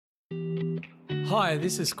Hi,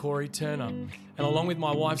 this is Corey Turner, and along with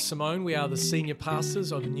my wife Simone, we are the senior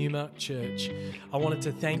pastors of Numa Church. I wanted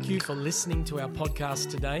to thank you for listening to our podcast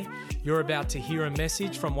today. You're about to hear a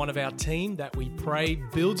message from one of our team that we pray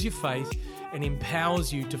builds your faith and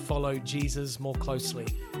empowers you to follow Jesus more closely.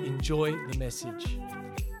 Enjoy the message.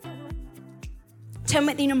 Turn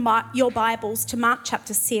with your Bibles to Mark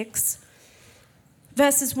chapter 6,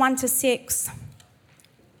 verses 1 to 6.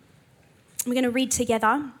 We're going to read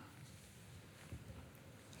together.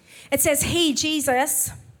 It says, he,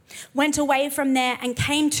 Jesus, went away from there and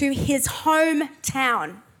came to his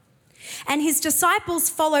hometown, and his disciples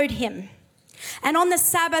followed him. And on the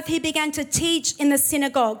Sabbath, he began to teach in the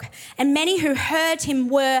synagogue, and many who heard him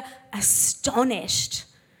were astonished,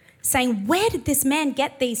 saying, where did this man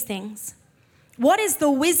get these things? What is the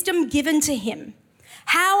wisdom given to him?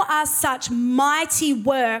 How are such mighty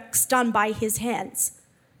works done by his hands?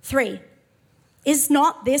 3, is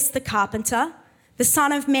not this the carpenter, the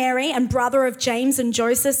son of Mary and brother of James and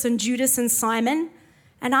Joseph and Judas and Simon?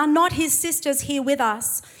 And are not his sisters here with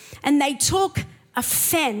us? And they took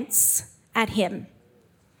offense at him.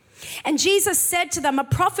 And Jesus said to them, a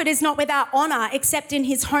prophet is not without honor except in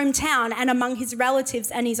his hometown and among his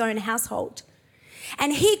relatives and his own household.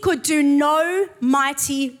 And he could do no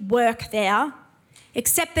mighty work there,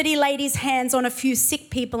 except that he laid his hands on a few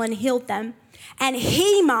sick people and healed them. And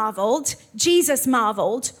he marveled, Jesus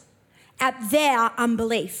marveled, at their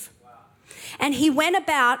unbelief. Wow. And he went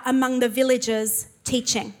about among the villages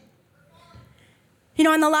teaching. You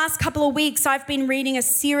know, in the last couple of weeks, I've been reading a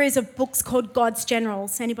series of books called God's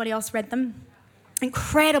Generals. Anybody else read them?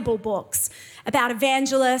 Incredible books about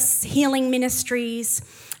evangelists, healing ministries,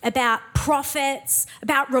 about prophets,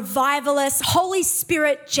 about revivalists, Holy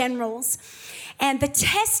Spirit generals. And the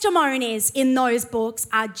testimonies in those books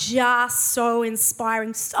are just so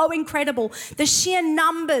inspiring, so incredible. The sheer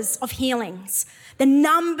numbers of healings, the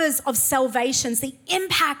numbers of salvations, the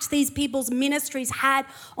impact these people's ministries had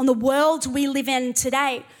on the world we live in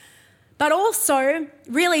today. But also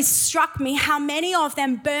really struck me how many of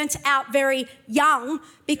them burnt out very young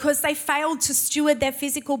because they failed to steward their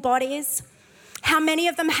physical bodies. How many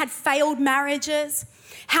of them had failed marriages.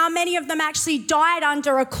 How many of them actually died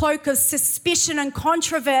under a cloak of suspicion and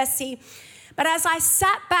controversy. But as I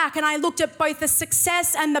sat back and I looked at both the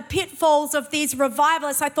success and the pitfalls of these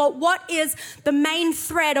revivalists, I thought, what is the main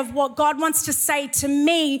thread of what God wants to say to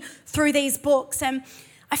me through these books? And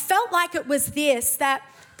I felt like it was this, that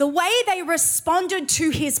the way they responded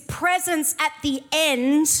to his presence at the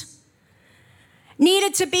end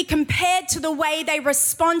needed to be compared to the way they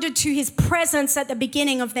responded to his presence at the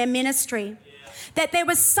beginning of their ministry. That there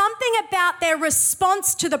was something about their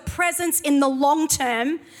response to the presence in the long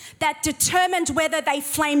term that determined whether they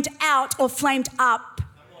flamed out or flamed up.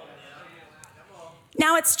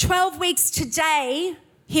 Now it's 12 weeks today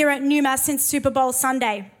here at Numa since Super Bowl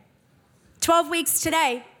Sunday. 12 weeks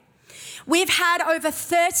today. We've had over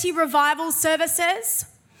 30 revival services.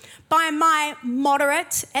 By my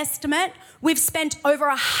moderate estimate, we've spent over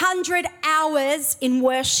 100 hours in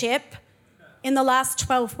worship in the last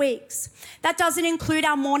 12 weeks. That doesn't include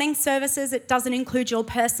our morning services. It doesn't include your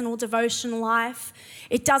personal devotion life.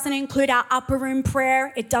 It doesn't include our upper room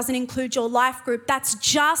prayer. It doesn't include your life group. That's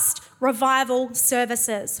just revival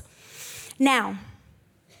services. Now,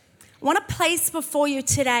 I want to place before you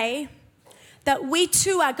today that we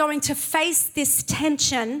too are going to face this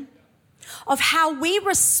tension of how we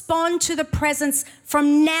respond to the presence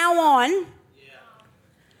from now on.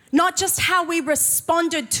 Not just how we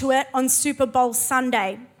responded to it on Super Bowl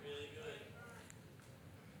Sunday.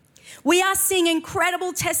 We are seeing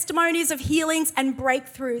incredible testimonies of healings and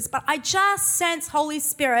breakthroughs, but I just sense Holy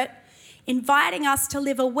Spirit inviting us to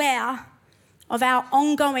live aware of our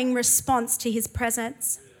ongoing response to his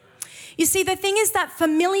presence. You see, the thing is that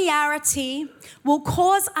familiarity will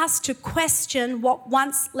cause us to question what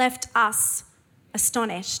once left us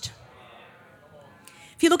astonished.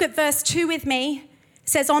 If you look at verse 2 with me, it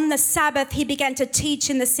says, on the Sabbath, he began to teach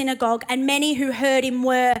in the synagogue, and many who heard him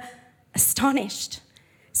were astonished,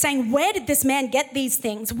 saying, where did this man get these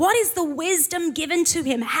things? What is the wisdom given to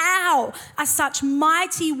him? How are such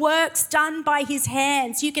mighty works done by his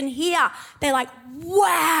hands? You can hear, they're like,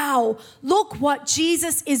 wow, look what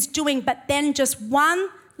Jesus is doing. But then just one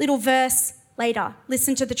little verse later,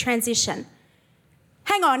 listen to the transition.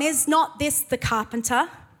 Hang on, is not this the carpenter,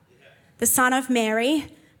 the son of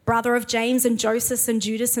Mary, brother of James and Joseph and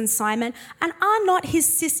Judas and Simon, and are not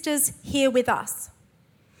his sisters here with us?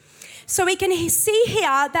 So we can see here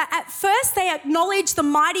that at first they acknowledge the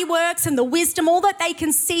mighty works and the wisdom, all that they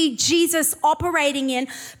can see Jesus operating in,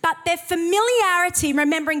 but their familiarity,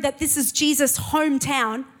 remembering that this is Jesus'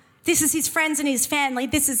 hometown, This is his friends and his family.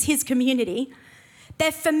 This is his community.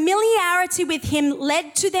 Their familiarity with him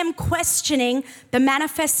led to them questioning the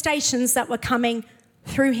manifestations that were coming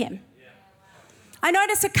through him. I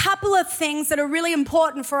notice a couple of things that are really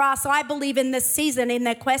important for us, I believe, in this season in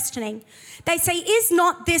their questioning. They say, is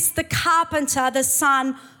not this the carpenter, the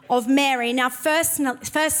son of Mary? Now,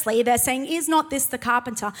 firstly, they're saying, is not this the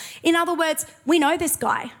carpenter? In other words, we know this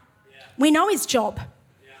guy. We know his job.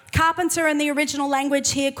 Carpenter in the original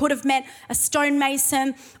language here could have meant a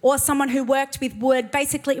stonemason or someone who worked with wood.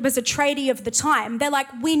 Basically, it was a tradie of the time. They're like,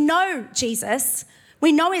 we know Jesus.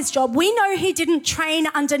 We know his job. We know he didn't train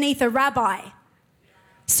underneath a rabbi.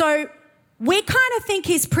 So we kind of think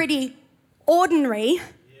he's pretty ordinary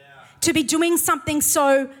to be doing something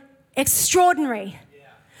so extraordinary.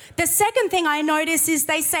 The second thing I notice is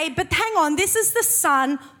they say, but hang on, this is the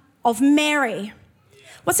son of Mary.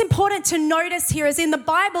 What's important to notice here is in the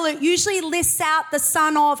Bible, it usually lists out the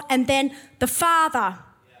son of and then the father.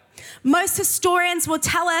 Most historians will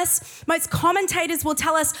tell us, most commentators will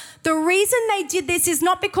tell us, the reason they did this is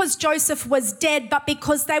not because Joseph was dead, but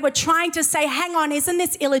because they were trying to say, hang on, isn't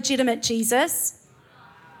this illegitimate Jesus?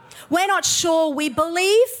 We're not sure. We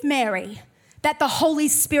believe Mary, that the Holy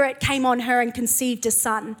Spirit came on her and conceived a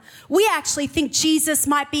son. We actually think Jesus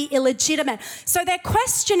might be illegitimate. So they're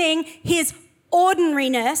questioning his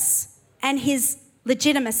ordinariness and his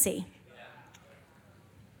legitimacy.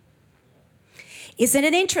 Isn't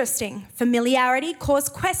it interesting? Familiarity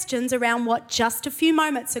caused questions around what just a few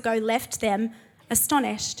moments ago left them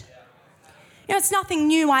astonished. You know, it's nothing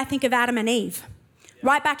new, I think, of Adam and Eve.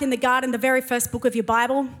 Right back in the garden, the very first book of your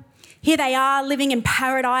Bible, here they are living in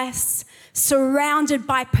paradise, surrounded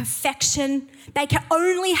by perfection. They can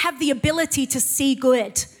only have the ability to see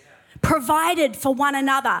good, provided for one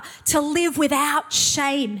another, to live without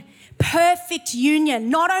shame, perfect union.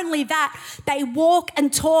 Not only that, they walk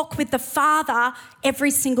and talk with the Father every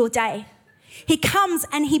single day. He comes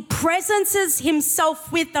and he presences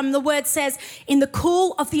himself with them, the word says, in the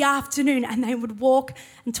cool of the afternoon, and they would walk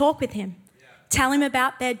and talk with him. Tell him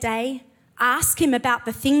about their day, ask him about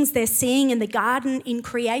the things they're seeing in the garden, in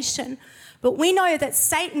creation. But we know that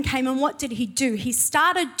Satan came, and what did he do? He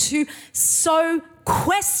started to sow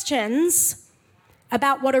questions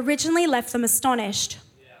about what originally left them astonished.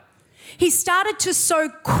 He started to sow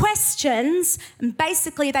questions, and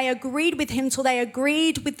basically they agreed with him till they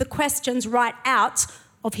agreed with the questions right out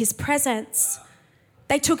of his presence.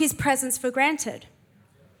 They took his presence for granted.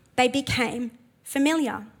 They became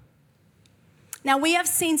familiar. Now, we have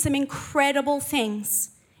seen some incredible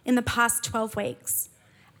things in the past 12 weeks.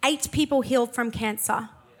 8 people healed from cancer.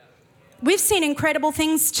 We've seen incredible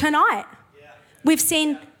things tonight. We've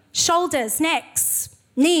seen shoulders, necks,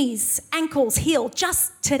 knees, ankles healed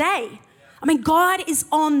just today. I mean, God is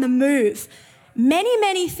on the move. Many,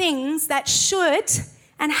 many things that should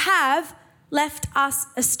and have left us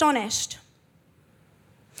astonished.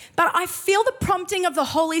 But I feel the prompting of the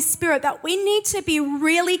Holy Spirit that we need to be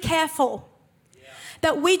really careful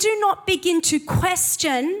that we do not begin to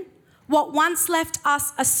question what once left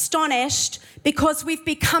us astonished because we've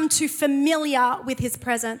become too familiar with his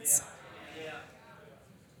presence.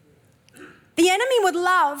 The enemy would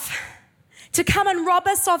love to come and rob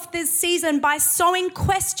us of this season by sowing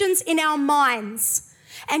questions in our minds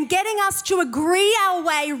and getting us to agree our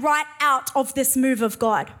way right out of this move of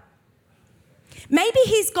God. Maybe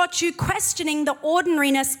he's got you questioning the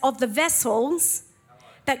ordinariness of the vessels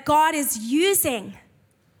that God is using.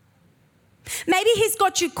 Maybe he's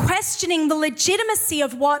got you questioning the legitimacy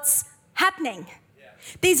of what's happening.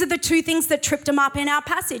 These are the two things that tripped him up in our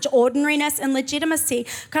passage, ordinariness and legitimacy.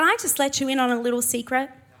 Can I just let you in on a little secret?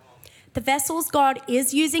 The vessels God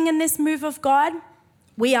is using in this move of God,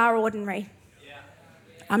 we are ordinary.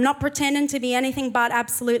 I'm not pretending to be anything but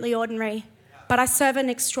absolutely ordinary, but I serve an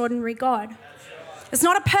extraordinary God. It's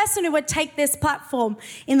not a person who would take this platform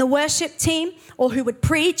in the worship team or who would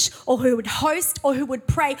preach or who would host or who would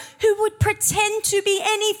pray, who would pretend to be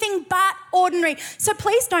anything but ordinary. So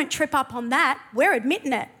please don't trip up on that. We're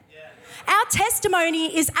admitting it. Our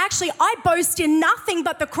testimony is actually, I boast in nothing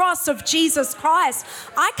but the cross of Jesus Christ.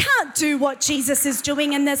 I can't do what Jesus is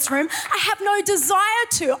doing in this room. I have no desire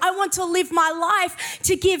to. I want to live my life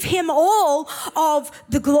to give him all of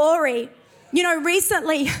the glory. You know,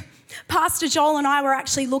 recently, Pastor Joel and I were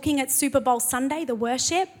actually looking at Super Bowl Sunday, the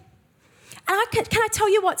worship. And can I tell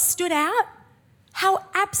you what stood out? How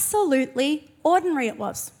absolutely ordinary it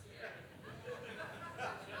was.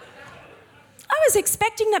 I was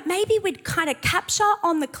expecting that maybe we'd kind of capture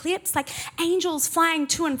on the clips like angels flying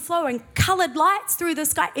to and fro and coloured lights through the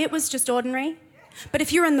sky. It was just ordinary. But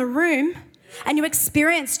if you're in the room, and you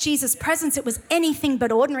experienced Jesus' presence, it was anything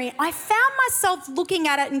but ordinary. I found myself looking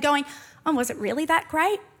at it and going, oh, was it really that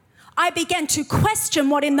great? I began to question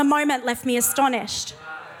what in the moment left me astonished.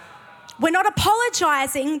 We're not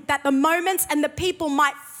apologizing that the moments and the people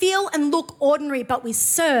might feel and look ordinary, but we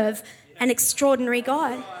serve an extraordinary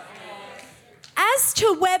God. As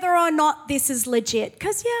to whether or not this is legit,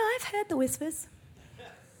 because I've heard the whispers.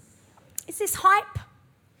 Is this hype?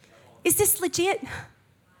 Is this legit?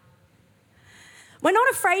 We're not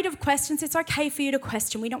afraid of questions. It's okay for you to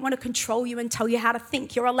question. We don't want to control you and tell you how to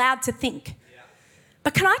think. You're allowed to think.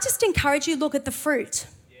 But can I just encourage you, look at the fruit?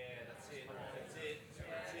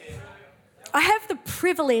 I have the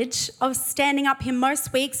privilege of standing up here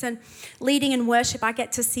most weeks and leading in worship. I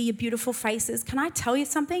get to see your beautiful faces. Can I tell you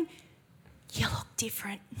something? You look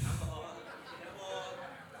different.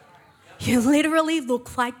 You literally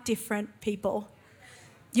look like different people.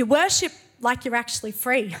 You worship like you're actually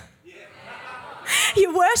free.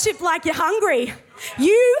 You worship like you're hungry.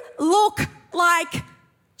 You look like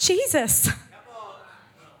Jesus.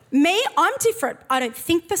 Me, I'm different. I don't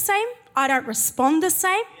think the same. I don't respond the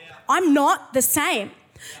same. I'm not the same.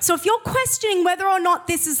 So if you're questioning whether or not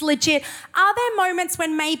this is legit, are there moments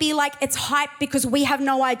when maybe like it's hype because we have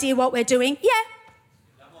no idea what we're doing? Yeah.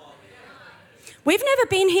 We've never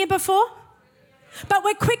been here before, but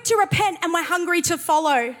we're quick to repent and we're hungry to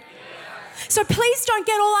follow. So please don't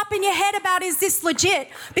get all up in your head about, is this legit?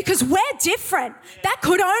 Because we're different. That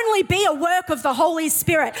could only be a work of the Holy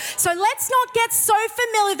Spirit. So let's not get so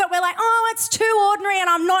familiar that we're like, oh, it's too ordinary and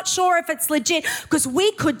I'm not sure if it's legit, because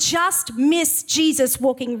we could just miss Jesus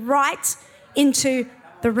walking right into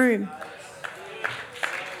the room.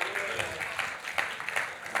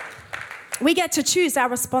 We get to choose our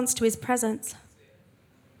response to his presence.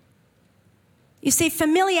 You see,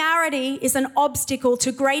 familiarity is an obstacle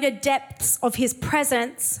to greater depths of his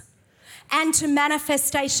presence and to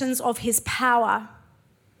manifestations of his power.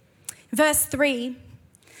 Verse 3,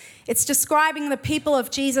 it's describing the people of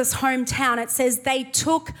Jesus' hometown. It says they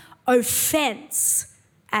took offense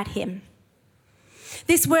at him.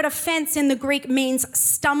 This word offense in the Greek means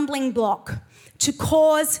stumbling block, to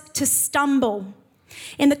cause to stumble.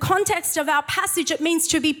 In the context of our passage, it means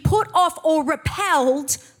to be put off or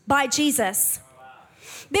repelled by Jesus.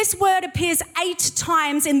 This word appears 8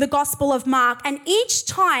 times in the Gospel of Mark, and each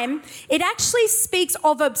time it actually speaks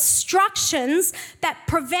of obstructions that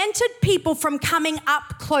prevented people from coming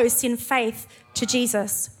up close in faith to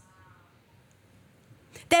Jesus.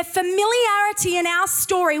 Their familiarity in our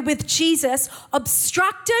story with Jesus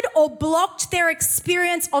obstructed or blocked their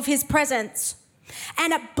experience of his presence,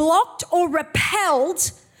 and it blocked or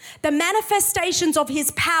repelled the manifestations of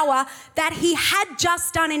his power that he had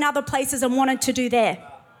just done in other places and wanted to do there.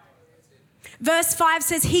 Verse 5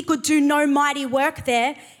 says he could do no mighty work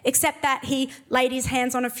there except that he laid his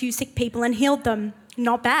hands on a few sick people and healed them.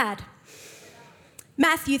 Not bad.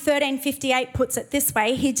 Matthew 13:58 puts it this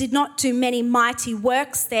way: he did not do many mighty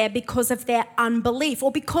works there because of their unbelief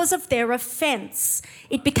or because of their offense.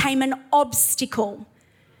 It became an obstacle.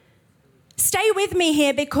 Stay with me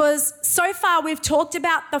here, because so far we've talked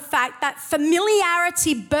about the fact that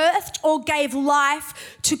familiarity birthed or gave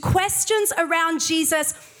life to questions around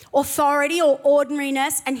Jesus' authority or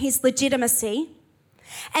ordinariness and his legitimacy.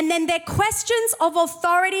 And then their questions of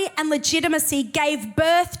authority and legitimacy gave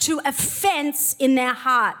birth to offense in their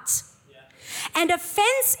heart. And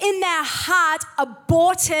offense in their heart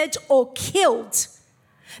aborted or killed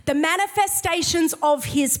the manifestations of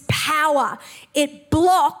his power. It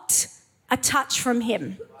blocked a touch from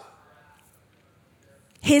him.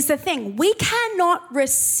 Here's the thing: we cannot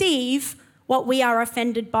receive what we are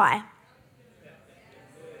offended by.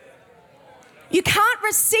 You can't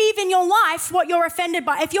receive in your life what you're offended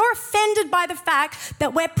by. If you're offended by the fact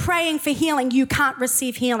that we're praying for healing, you can't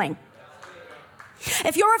receive healing.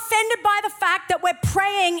 If you're offended by the fact that we're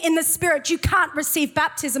praying in the Spirit, you can't receive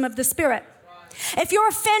baptism of the Spirit. If you're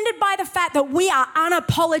offended by the fact that we are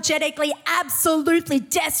unapologetically, absolutely,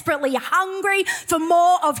 desperately hungry for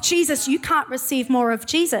more of Jesus, you can't receive more of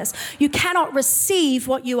Jesus. You cannot receive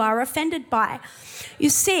what you are offended by. You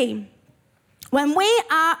see, when we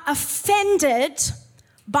are offended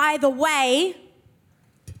by the way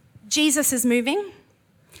Jesus is moving,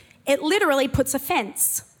 it literally puts a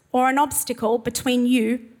fence or an obstacle between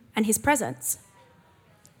you and his presence.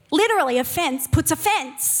 Literally, a fence puts a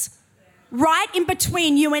fence right in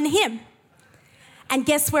between you and him. And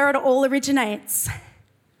guess where it all originates?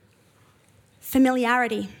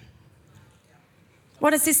 Familiarity.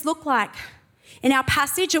 What does this look like? In our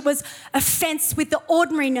passage, it was offense with the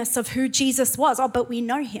ordinariness of who Jesus was. Oh, but we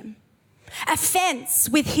know him. Offense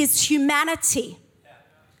with his humanity.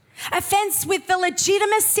 Offense with the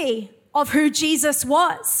legitimacy of who Jesus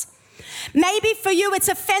was. Maybe for you, it's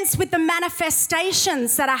offense with the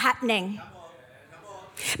manifestations that are happening.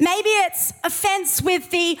 Maybe it's offense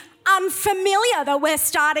with the unfamiliar that we're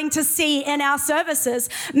starting to see in our services.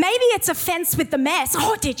 Maybe it's offense with the mess.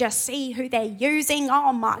 Oh, did you see who they're using?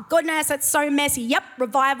 Oh my goodness, it's so messy. Yep,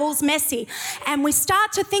 revival's messy. And we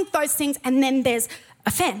start to think those things, and then there's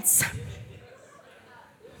offense.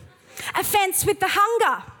 Offense with the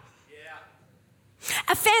hunger.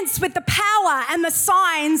 Offense with the power and the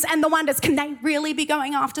signs and the wonders. Can they really be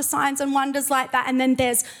going after signs and wonders like that? And then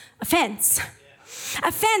there's offense.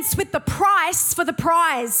 Offense with the price for the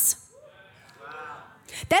prize.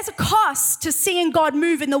 There's a cost to seeing God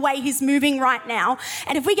move in the way he's moving right now.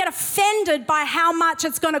 And if we get offended by how much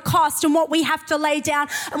it's going to cost and what we have to lay down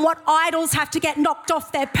and what idols have to get knocked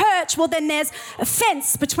off their perch, well, then there's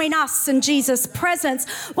offense between us and Jesus' presence.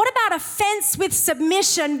 What about offense with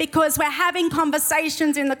submission, because we're having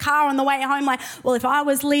conversations in the car on the way home like, well, if I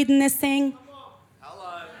was leading this thing,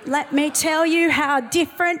 let me tell you how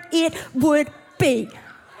different it would be.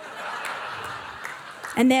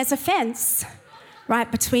 And there's offense right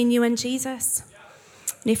between you and Jesus.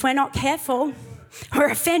 And if we're not careful, we're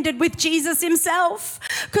offended with Jesus himself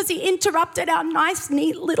because he interrupted our nice,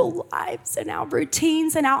 neat little lives and our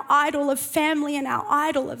routines and our idol of family and our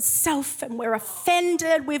idol of self. And we're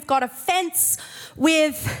offended. We've got offense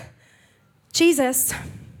with Jesus.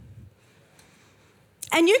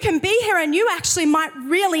 And you can be here and you actually might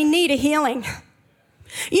really need a healing.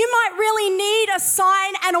 You might really need a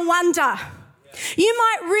sign and a wonder. You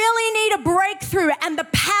might really need a breakthrough and the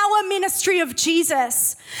power ministry of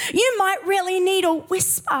Jesus. You might really need a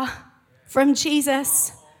whisper from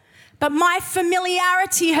Jesus. But my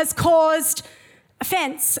familiarity has caused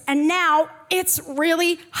offense, and now it's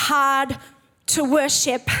really hard to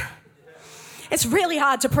worship. It's really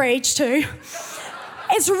hard to preach too.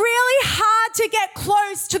 It's really hard to get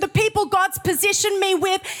close to the people God's positioned me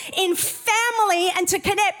with in family and to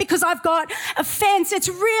connect because I've got offense. It's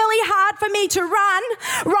really hard for me to run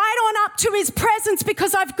right on up to his presence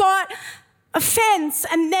because I've got offense.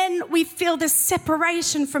 And then we feel this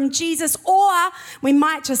separation from Jesus, or we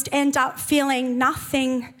might just end up feeling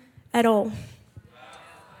nothing at all.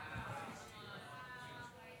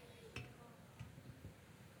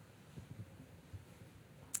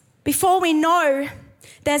 Before we know,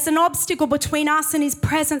 there's an obstacle between us and his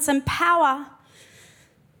presence and power.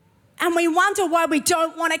 And we wonder why we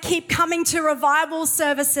don't want to keep coming to revival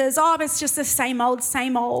services. Oh, it's just the same old,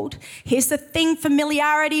 same old. Here's the thing,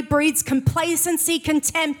 familiarity breeds complacency,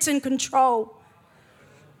 contempt, and control.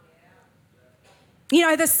 You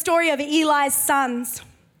know the story of Eli's sons,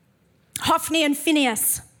 Hophni and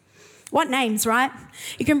Phinehas. What names, right?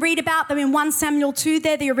 You can read about them in 1 Samuel 2.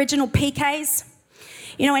 They're the original PKs.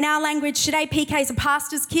 You know, in our language today, PKs are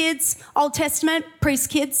pastors' kids, Old Testament, priests'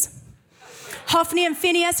 kids. Hophni and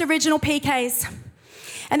Phinehas, original PKs.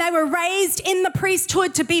 And they were raised in the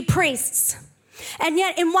priesthood to be priests. And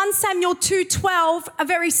yet in 1 Samuel 2:12, a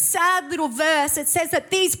very sad little verse, it says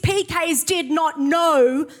that these PKs did not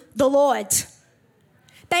know the Lord.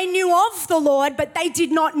 They knew of the Lord, but they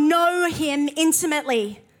did not know him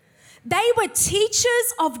intimately. They were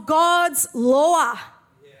teachers of God's law.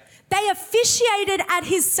 They officiated at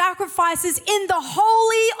his sacrifices in the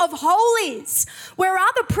Holy of Holies, where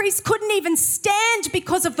other priests couldn't even stand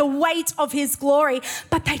because of the weight of his glory,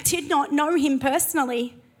 but they did not know him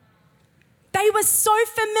personally. They were so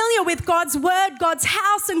familiar with God's word, God's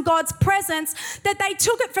house, and God's presence that they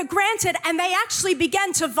took it for granted, and they actually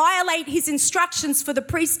began to violate his instructions for the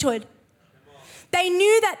priesthood. They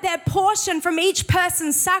knew that their portion from each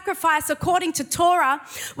person's sacrifice, according to Torah,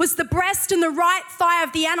 was the breast and the right thigh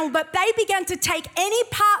of the animal, but they began to take any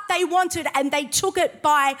part they wanted and they took it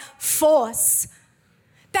by force.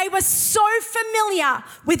 They were so familiar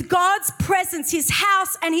with God's presence, his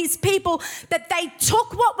house and his people, that they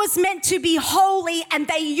took what was meant to be holy and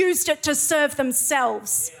they used it to serve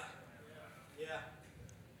themselves.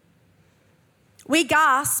 We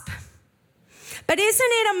gasp. But isn't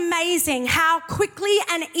it amazing how quickly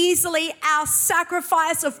and easily our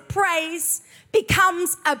sacrifice of praise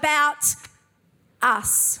becomes about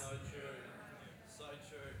us? So true. So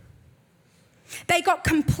true. They got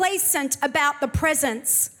complacent about the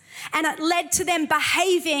presence, and it led to them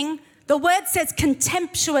behaving, the word says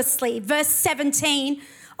contemptuously, verse 17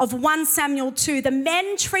 of 1 Samuel 2. The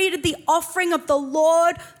men treated the offering of the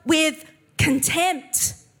Lord with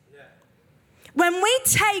contempt. When we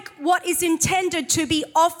take what is intended to be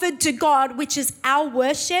offered to God, which is our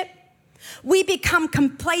worship, We become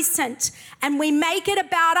complacent and we make it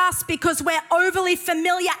about us because we're overly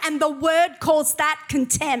familiar, and the word calls that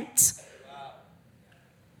contempt.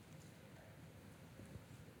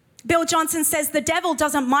 Bill Johnson says the devil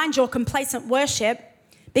doesn't mind your complacent worship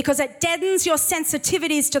because it deadens your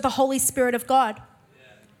sensitivities to the Holy Spirit of God.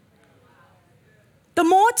 The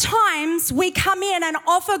more times we come in and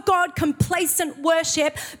offer God complacent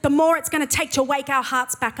worship, the more it's going to take to wake our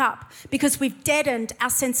hearts back up because we've deadened our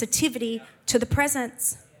sensitivity to the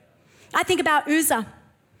presence. I think about Uzzah.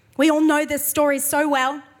 We all know this story so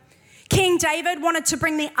well. King David wanted to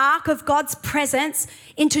bring the ark of God's presence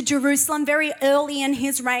into Jerusalem very early in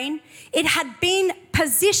his reign. It had been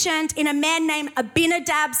positioned in a man named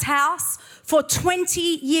Abinadab's house for 20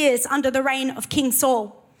 years under the reign of King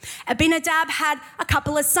Saul. Abinadab had a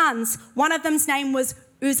couple of sons. One of them's name was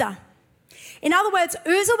Uzzah. In other words,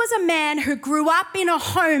 Uzzah was a man who grew up in a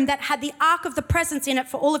home that had the ark of the presence in it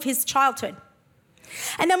for all of his childhood.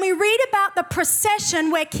 And then we read about the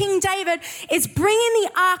procession where King David is bringing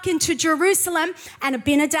the ark into Jerusalem, and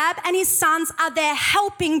Abinadab and his sons are there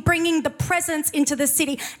helping bringing the presence into the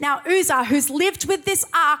city. Now Uzzah, who's lived with this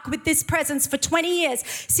ark, with this presence for 20 years,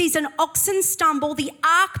 sees an oxen stumble, the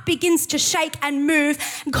ark begins to shake and move.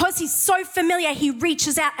 And because he's so familiar, he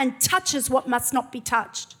reaches out and touches what must not be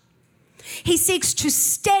touched. He seeks to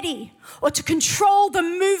steady or to control the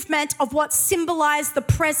movement of what symbolized the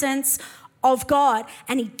presence of God,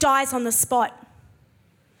 and he dies on the spot.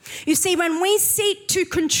 You see, when we seek to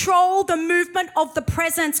control the movement of the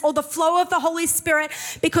presence or the flow of the Holy Spirit,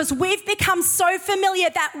 because we've become so familiar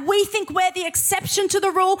that we think we're the exception to the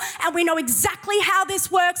rule, and we know exactly how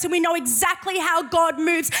this works, and we know exactly how God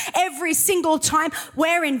moves every single time,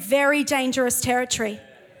 we're in very dangerous territory.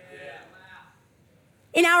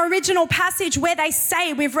 In our original passage where they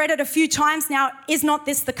say, we've read it a few times now, is not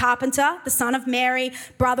this the carpenter, the son of Mary,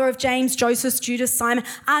 brother of James, Joseph, Judas, Simon?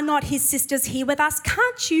 Are not his sisters here with us?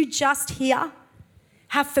 Can't you just hear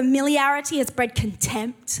how familiarity has bred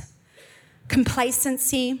contempt,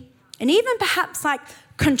 complacency, and even perhaps like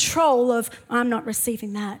control of, I'm not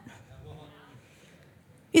receiving that.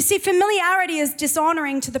 You see, familiarity is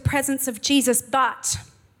dishonoring to the presence of Jesus, but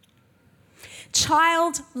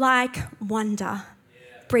childlike wonder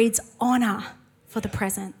breeds honor for the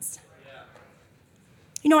presence.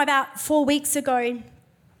 You know, about 4 weeks ago,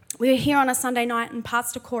 we were here on a Sunday night and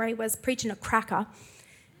Pastor Corey was preaching a cracker,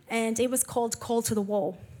 and it was called Call to the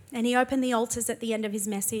Wall. And he opened the altars at the end of his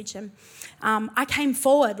message, and I came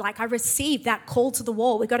forward, like I received that call to the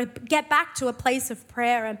wall. We've got to get back to a place of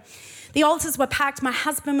prayer. And the altars were packed. My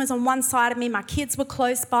husband was on one side of me. My kids were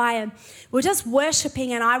close by, and we were just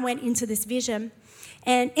worshiping, and I went into this vision.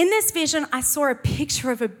 And in this vision, I saw a picture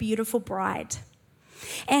of a beautiful bride.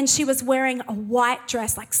 And she was wearing a white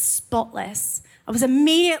dress, like spotless. I was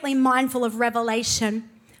immediately mindful of Revelation,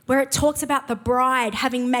 where it talks about the bride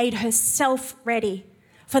having made herself ready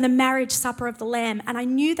for the marriage supper of the Lamb. And I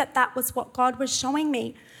knew that that was what God was showing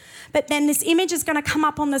me. But then this image is going to come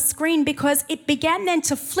up on the screen because it began then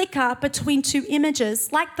to flicker between two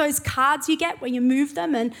images, like those cards you get where you move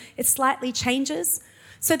them and it slightly changes.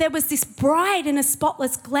 So there was this bride in a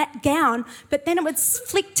spotless gown, but then it would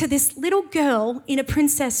flick to this little girl in a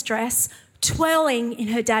princess dress twirling in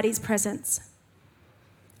her daddy's presence.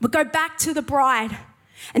 We'd go back to the bride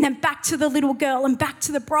and then back to the little girl and back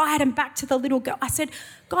to the bride and back to the little girl. I said,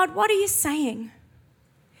 God, what are you saying?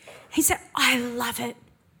 He said, I love it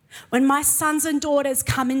when my sons and daughters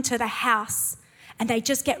come into the house and they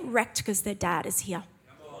just get wrecked because their dad is here.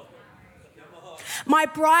 My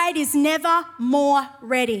bride is never more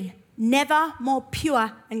ready, never more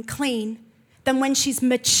pure and clean than when she's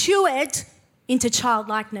matured into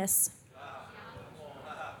childlikeness.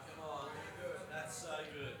 That's so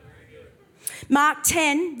good. Mark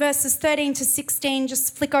 10, verses 13 to 16,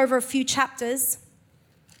 just flick over a few chapters.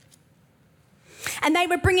 And they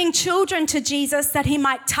were bringing children to Jesus that he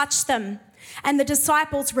might touch them, and the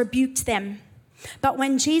disciples rebuked them. But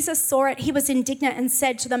when Jesus saw it, he was indignant and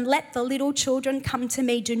said to them, let the little children come to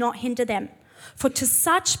me, do not hinder them, for to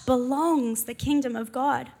such belongs the kingdom of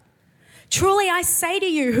God. Truly I say to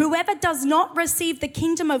you, whoever does not receive the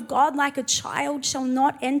kingdom of God like a child shall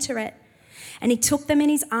not enter it. And he took them in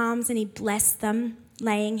his arms and he blessed them,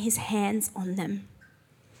 laying his hands on them.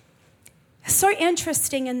 It's so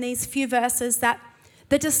interesting in these few verses that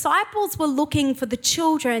the disciples were looking for the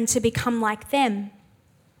children to become like them.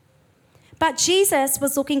 But Jesus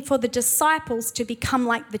was looking for the disciples to become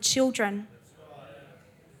like the children.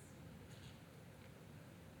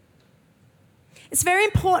 It's very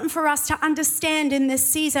important for us to understand in this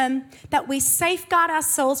season that we safeguard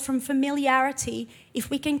ourselves from familiarity if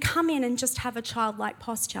we can come in and just have a childlike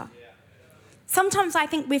posture. Sometimes I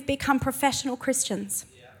think we've become professional Christians.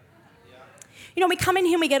 You know, we come in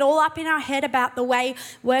here and we get all up in our head about the way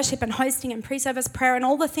worship and hosting and pre-service prayer and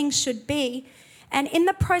all the things should be. And in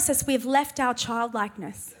the process, we've left our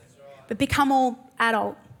childlikeness. We've become all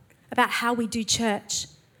adult about how we do church.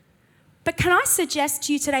 But can I suggest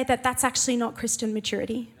to you today that that's actually not Christian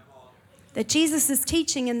maturity? That Jesus is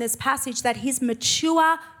teaching in this passage that his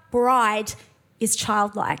mature bride is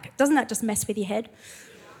childlike. Doesn't that just mess with your head?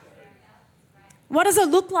 What does it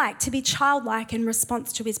look like to be childlike in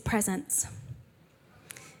response to his presence?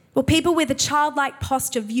 Well, people with a childlike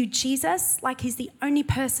posture view Jesus like he's the only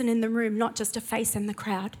person in the room, not just a face in the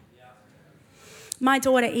crowd. My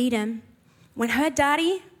daughter Eden, when her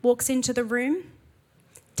daddy walks into the room,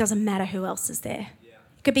 doesn't matter who else is there.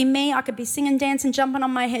 It could be me, I could be singing, dancing, jumping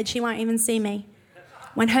on my head, she won't even see me.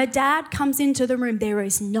 When her dad comes into the room, there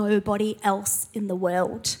is nobody else in the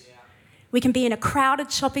world. We can be in a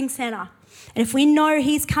crowded shopping centre, and if we know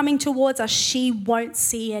he's coming towards us, she won't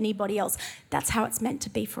see anybody else. That's how it's meant to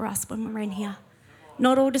be for us when we're in here.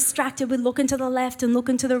 Not all distracted with looking to the left and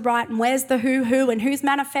looking to the right and where's the who and who's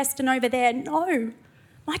manifesting over there. No,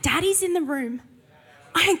 my daddy's in the room.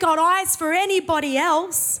 I ain't got eyes for anybody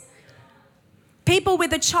else. People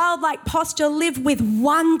with a childlike posture live with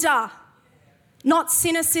wonder, not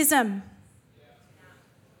cynicism.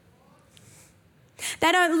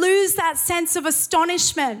 They don't lose that sense of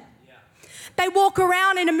astonishment. They walk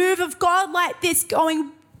around in a move of God like this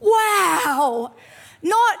going, wow,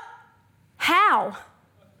 not how.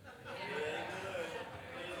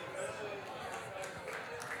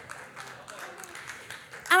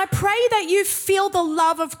 And I pray that you feel the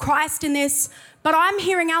love of Christ in this, but I'm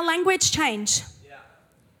hearing our language change.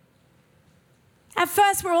 At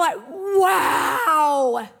first we're all like,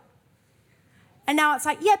 wow. And now it's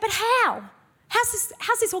like, yeah, but how?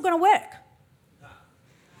 How's this all going to work?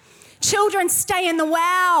 Children stay in the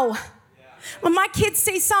wow. When my kids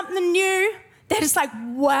see something new, they're just like,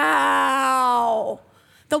 wow.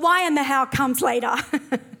 The why and the how comes later.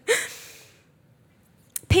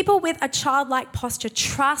 People with a childlike posture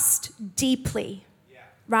trust deeply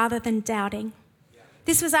rather than doubting.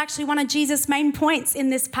 This was actually one of Jesus' main points in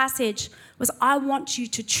this passage was, I want you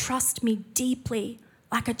to trust me deeply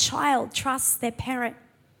like a child trusts their parent.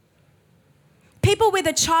 People with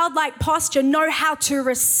a childlike posture know how to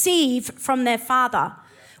receive from their Father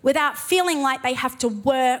without feeling like they have to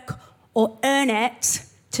work or earn it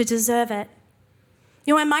to deserve it.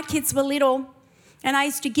 You know, when my kids were little and I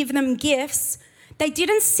used to give them gifts, they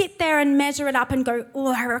didn't sit there and measure it up and go,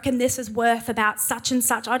 oh, I reckon this is worth about such and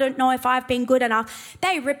such. I don't know if I've been good enough.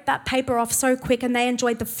 They ripped that paper off so quick and they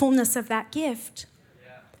enjoyed the fullness of that gift.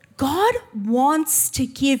 God wants to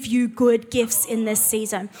give you good gifts in this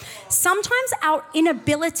season. Sometimes our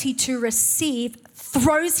inability to receive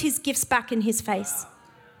throws his gifts back in his face.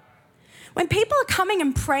 When people are coming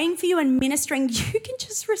and praying for you and ministering, you can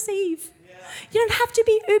just receive. You don't have to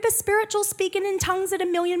be uber spiritual, speaking in tongues at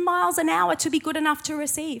 1,000,000 miles an hour to be good enough to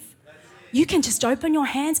receive. You can just open your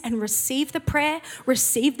hands and receive the prayer,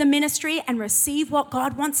 receive the ministry, and receive what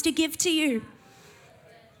God wants to give to you.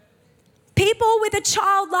 People with a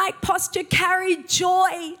childlike posture carry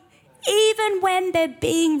joy even when they're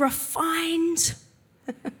being refined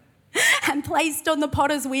and placed on the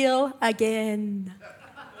potter's wheel again.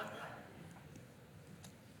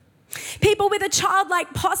 People with a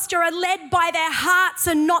childlike posture are led by their hearts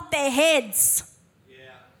and not their heads.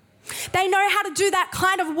 They know how to do that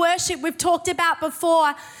kind of worship we've talked about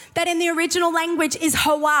before, that in the original language is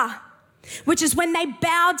Hawa, which is when they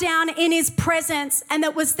bow down in his presence, and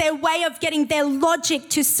it was their way of getting their logic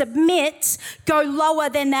to submit go lower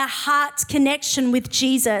than their heart connection with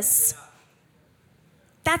Jesus.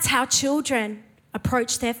 That's how children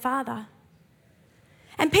approach their Father.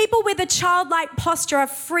 And people with a childlike posture are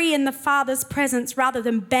free in the Father's presence rather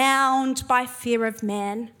than bound by fear of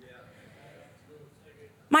man.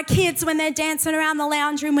 My kids, when they're dancing around the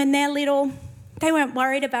lounge room when they're little, they weren't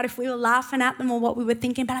worried about if we were laughing at them or what we were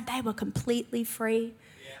thinking about them. They were completely free.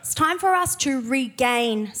 It's time for us to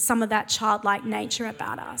regain some of that childlike nature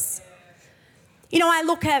about us. You know, I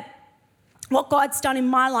look at what God's done in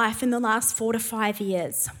my life in the last 4 to 5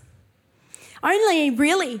 years. Only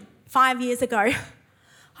really 5 years ago,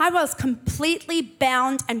 I was completely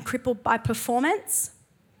bound and crippled by performance,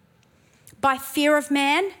 by fear of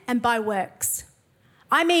man, and by works.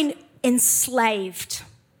 I mean, enslaved,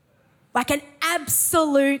 like an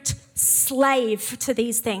absolute slave to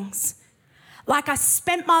these things. Like I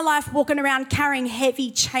spent my life walking around carrying heavy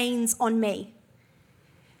chains on me.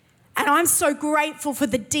 And I'm so grateful for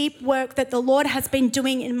the deep work that the Lord has been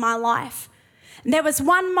doing in my life. And there was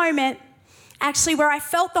one moment, actually, where I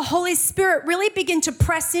felt the Holy Spirit really begin to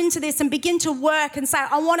press into this and begin to work and say,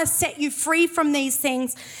 I want to set you free from these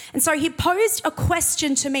things. And so he posed a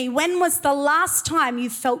question to me. When was the last time you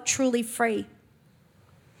felt truly free?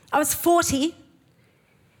 I was 40.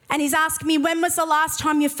 And he's asking me, when was the last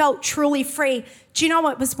time you felt truly free? Do you know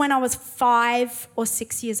it was when I was 5 or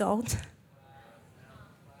 6 years old?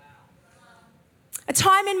 A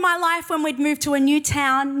time in my life when we'd moved to a new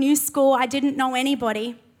town, new school, I didn't know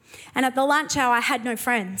anybody. And at the lunch hour, I had no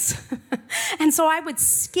friends. And so I would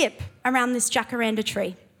skip around this jacaranda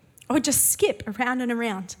tree. I would just skip around and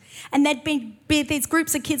around. And there'd be these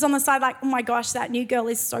groups of kids on the side like, oh my gosh, that new girl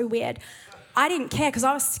is so weird. I didn't care because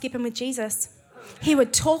I was skipping with Jesus. He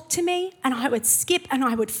would talk to me and I would skip and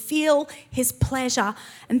I would feel his pleasure.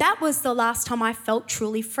 And that was the last time I felt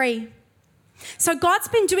truly free. So God's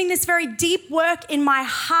been doing this very deep work in my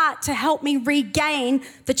heart to help me regain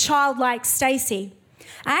the childlike Stacey.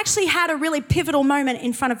 I actually had a really pivotal moment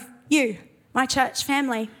in front of you, my church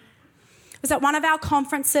family. It was at one of our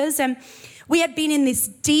conferences and we had been in this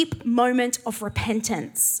deep moment of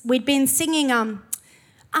repentance. We'd been singing,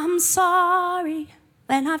 I'm sorry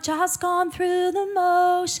when I've just gone through the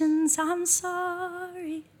motions, I'm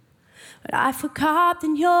sorry. But I forgot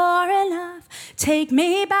that you're enough. Take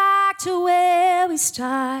me back to where we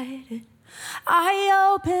started.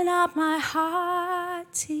 I open up my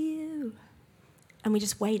heart to you. And we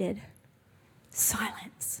just waited.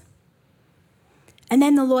 Silence. And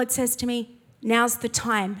then the Lord says to me, now's the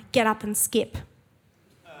time. Get up and skip.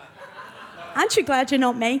 Aren't you glad you're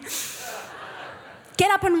not me?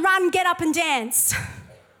 Get up and run, get up and dance.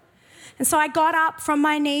 And so I got up from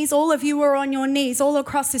my knees. All of you were on your knees all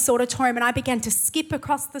across this auditorium. And I began to skip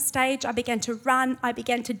across the stage. I began to run. I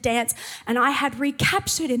began to dance. And I had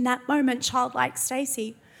recaptured in that moment childlike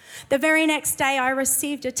Stacey. The very next day, I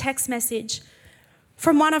received a text message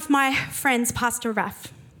from one of my friends, Pastor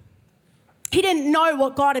Raff. He didn't know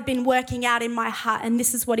what God had been working out in my heart. And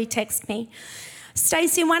this is what he texted me.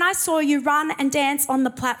 Stacey, when I saw you run and dance on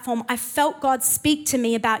the platform, I felt God speak to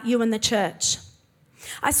me about you and the church.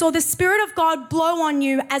 I saw the Spirit of God blow on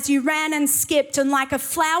you as you ran and skipped, and like a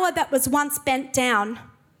flower that was once bent down,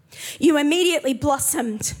 you immediately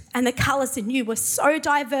blossomed, and the colours in you were so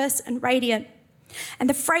diverse and radiant. And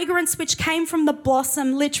the fragrance which came from the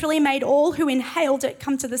blossom literally made all who inhaled it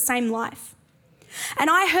come to the same life. And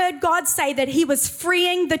I heard God say that he was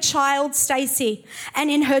freeing the child Stacey, and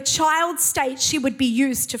in her child state, she would be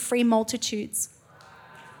used to free multitudes.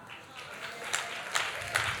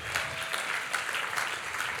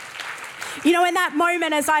 You know, in that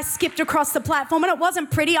moment as I skipped across the platform, and it wasn't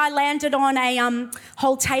pretty, I landed on a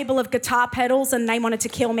whole table of guitar pedals and they wanted to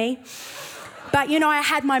kill me. But, you know, I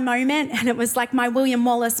had my moment and it was like my William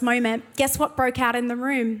Wallace moment. Guess what broke out in the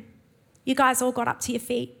room? You guys all got up to your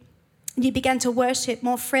feet and you began to worship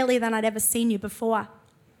more freely than I'd ever seen you before.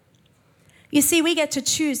 You see, we get to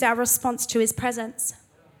choose our response to his presence.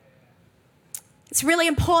 It's really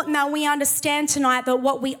important that we understand tonight that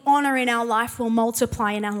what we honour in our life will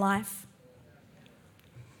multiply in our life.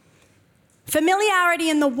 Familiarity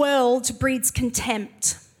in the world breeds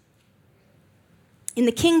contempt. In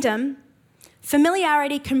the kingdom,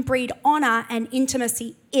 familiarity can breed honour and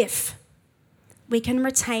intimacy if we can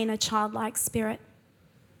retain a childlike spirit.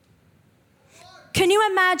 Can you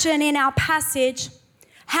imagine in our passage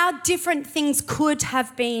how different things could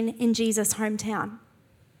have been in Jesus' hometown?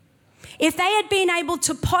 If they had been able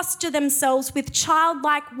to posture themselves with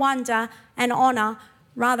childlike wonder and honour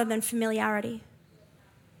rather than familiarity.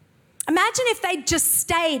 Imagine if they'd just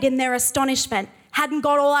stayed in their astonishment, hadn't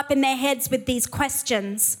got all up in their heads with these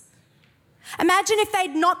questions. Imagine if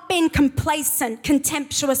they'd not been complacent,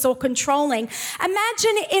 contemptuous or controlling.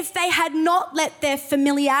 Imagine if they had not let their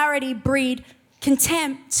familiarity breed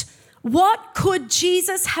contempt. What could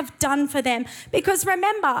Jesus have done for them? Because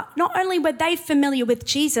remember, not only were they familiar with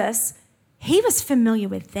Jesus, he was familiar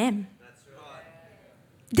with them. That's right.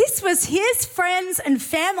 This was his friends and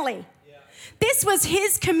family. This was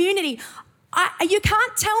his community. You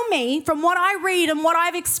can't tell me from what I read and what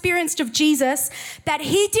I've experienced of Jesus that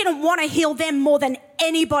he didn't want to heal them more than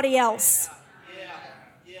anybody else.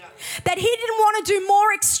 That he didn't want to do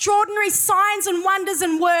more extraordinary signs and wonders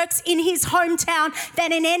and works in his hometown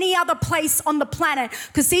than in any other place on the planet,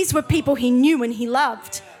 because these were people he knew and he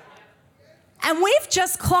loved. And we've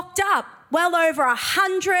just clocked up well over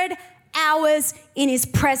 100 hours in his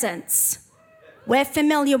presence. We're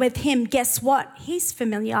familiar with him. Guess what? He's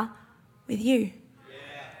familiar with you.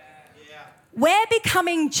 We're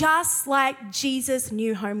becoming just like Jesus'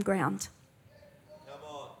 new home ground.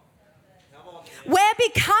 We're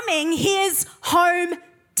becoming his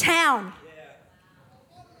hometown.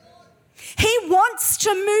 He wants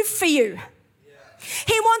to move for you.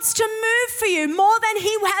 He wants to move for you more than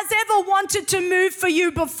he has ever wanted to move for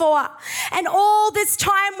you before. And all this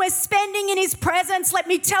time we're spending in his presence, let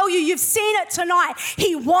me tell you, you've seen it tonight.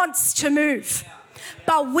 He wants to move.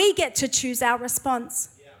 But we get to choose our response.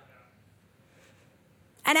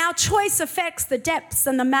 And our choice affects the depths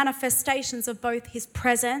and the manifestations of both his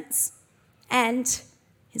presence and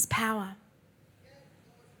his power.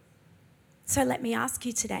 So let me ask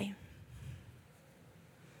you today,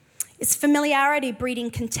 is familiarity breeding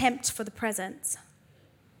contempt for the presence?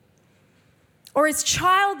 Or is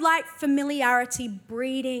childlike familiarity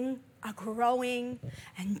breeding a growing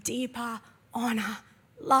and deeper honor,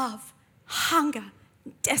 love, hunger,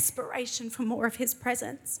 desperation for more of his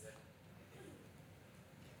presence?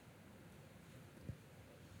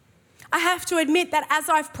 I have to admit that as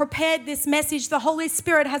I've prepared this message, the Holy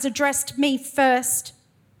Spirit has addressed me first,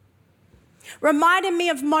 reminded me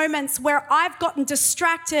of moments where I've gotten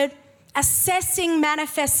distracted assessing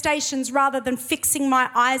manifestations rather than fixing my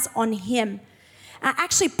eyes on him. I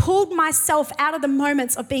actually pulled myself out of the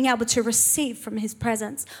moments of being able to receive from his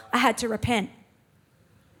presence. I had to repent.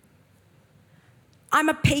 I'm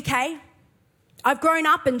a PK. I've grown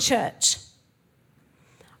up in church.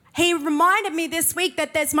 He reminded me this week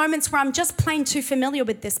that there's moments where I'm just plain too familiar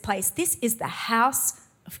with this place. This is the house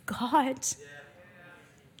of God.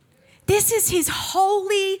 This is his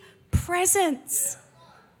holy presence.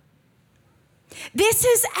 This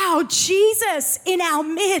is our Jesus in our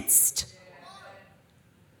midst.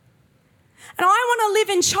 And I want to live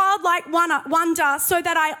in childlike wonder so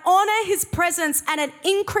that I honor his presence and it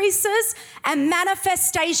increases and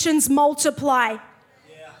manifestations multiply.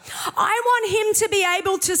 I want him to be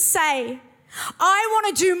able to say, I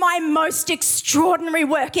want to do my most extraordinary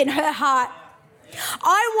work in her heart.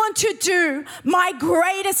 I want to do my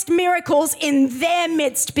greatest miracles in their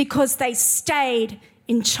midst because they stayed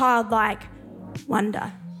in childlike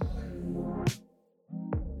wonder.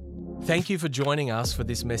 Thank you for joining us for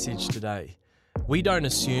this message today. We don't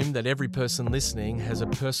assume that every person listening has a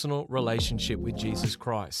personal relationship with Jesus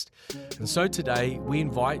Christ. And so today, we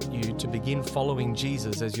invite you to begin following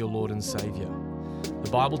Jesus as your Lord and Savior. The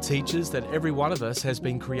Bible teaches that every one of us has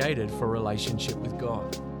been created for a relationship with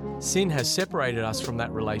God. Sin has separated us from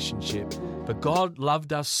that relationship, but God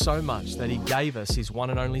loved us so much that he gave us his one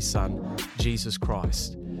and only Son, Jesus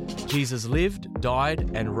Christ. Jesus lived,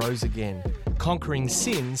 died, and rose again, conquering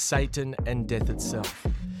sin, Satan, and death itself.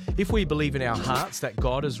 If we believe in our hearts that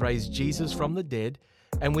God has raised Jesus from the dead,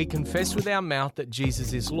 and we confess with our mouth that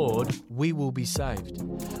Jesus is Lord, we will be saved.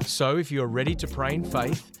 So if you are ready to pray in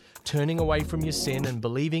faith, turning away from your sin and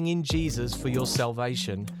believing in Jesus for your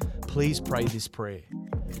salvation, please pray this prayer.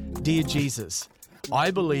 Dear Jesus,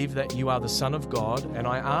 I believe that you are the Son of God, and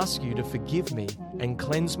I ask you to forgive me and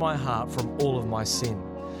cleanse my heart from all of my sin.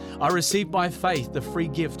 I receive by faith the free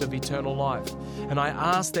gift of eternal life, and I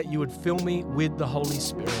ask that you would fill me with the Holy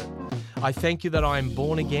Spirit. I thank you that I am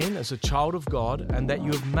born again as a child of God and that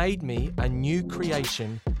you have made me a new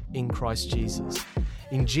creation in Christ Jesus.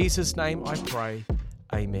 In Jesus' name I pray,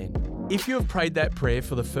 amen. If you have prayed that prayer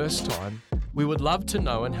for the first time, we would love to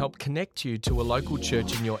know and help connect you to a local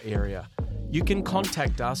church in your area. You can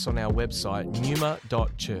contact us on our website,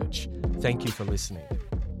 numa.church. Thank you for listening.